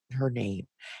credit in her name.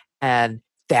 And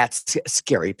that's a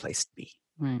scary place to be.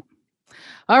 Right.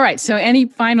 All right. So any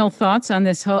final thoughts on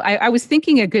this whole, I was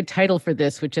thinking a good title for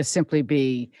this would just simply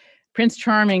be Prince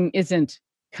Charming Isn't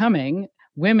Coming,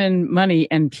 Women, Money,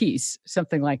 and Peace,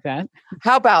 something like that.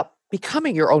 How about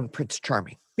becoming your own Prince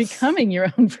Charming? Becoming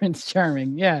your own Prince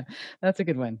Charming. Yeah, that's a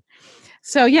good one.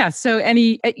 So you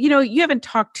haven't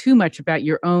talked too much about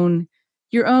your own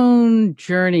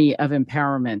journey of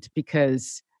empowerment,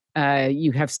 because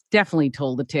you have definitely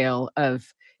told the tale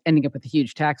of ending up with a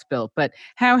huge tax bill. But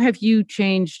how have you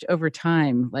changed over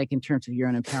time, like in terms of your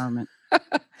own empowerment?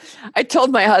 I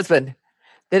told my husband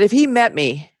that if he met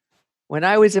me when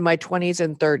I was in my 20s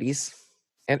and 30s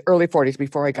and early 40s,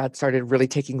 before I got started really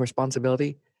taking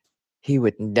responsibility, he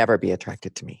would never be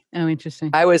attracted to me. Oh, interesting.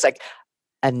 I was like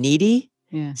a needy,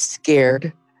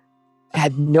 scared,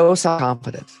 had no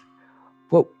self-confidence.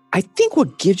 Well, I think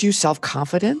what gives you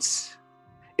self-confidence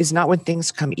is not when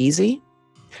things come easy,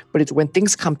 but it's when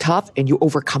things come tough and you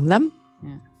overcome them.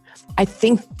 Yeah. I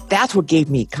think that's what gave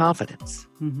me confidence.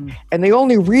 Mm-hmm. And the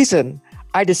only reason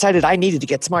I decided I needed to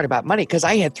get smart about money, because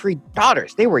I had 3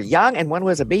 daughters. They were young and one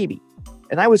was a baby.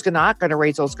 And I was not going to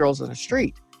raise those girls in the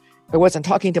street. I wasn't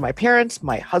talking to my parents.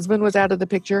 My husband was out of the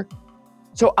picture.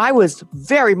 So I was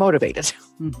very motivated.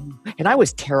 Mm-hmm. And I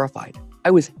was terrified.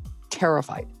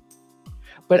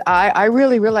 But I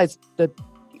really realized that the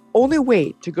only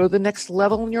way to go to the next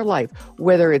level in your life,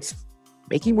 whether it's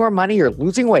making more money or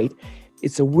losing weight,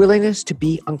 is the willingness to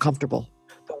be uncomfortable,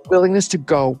 the willingness to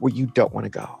go where you don't want to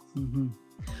go. Mm-hmm.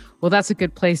 Well, that's a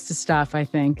good place to stop, I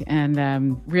think.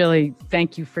 And really,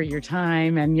 thank you for your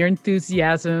time and your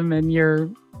enthusiasm and your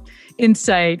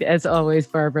insight, as always,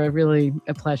 Barbara. Really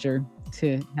a pleasure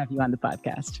to have you on the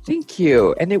podcast. Thank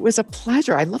you. And it was a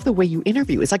pleasure. I love the way you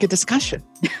interview. It's like a discussion.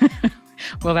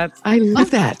 Well, I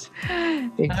love that.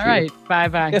 Thank you. All right.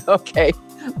 Bye-bye. Okay.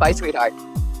 Bye, sweetheart.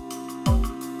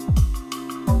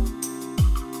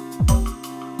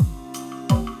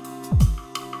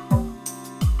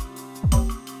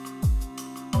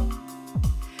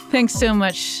 Thanks so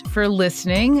much for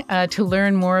listening. To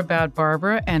learn more about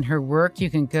Barbara and her work, you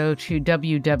can go to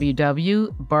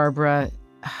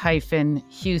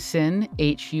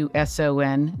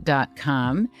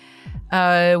www.barbara-Huson.com.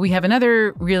 We have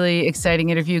another really exciting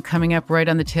interview coming up right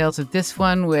on the tails of this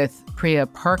one with Priya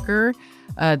Parker,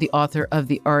 the author of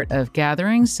The Art of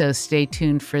Gathering. So stay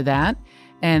tuned for that.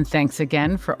 And thanks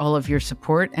again for all of your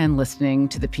support and listening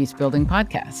to the Peace Building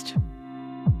Podcast.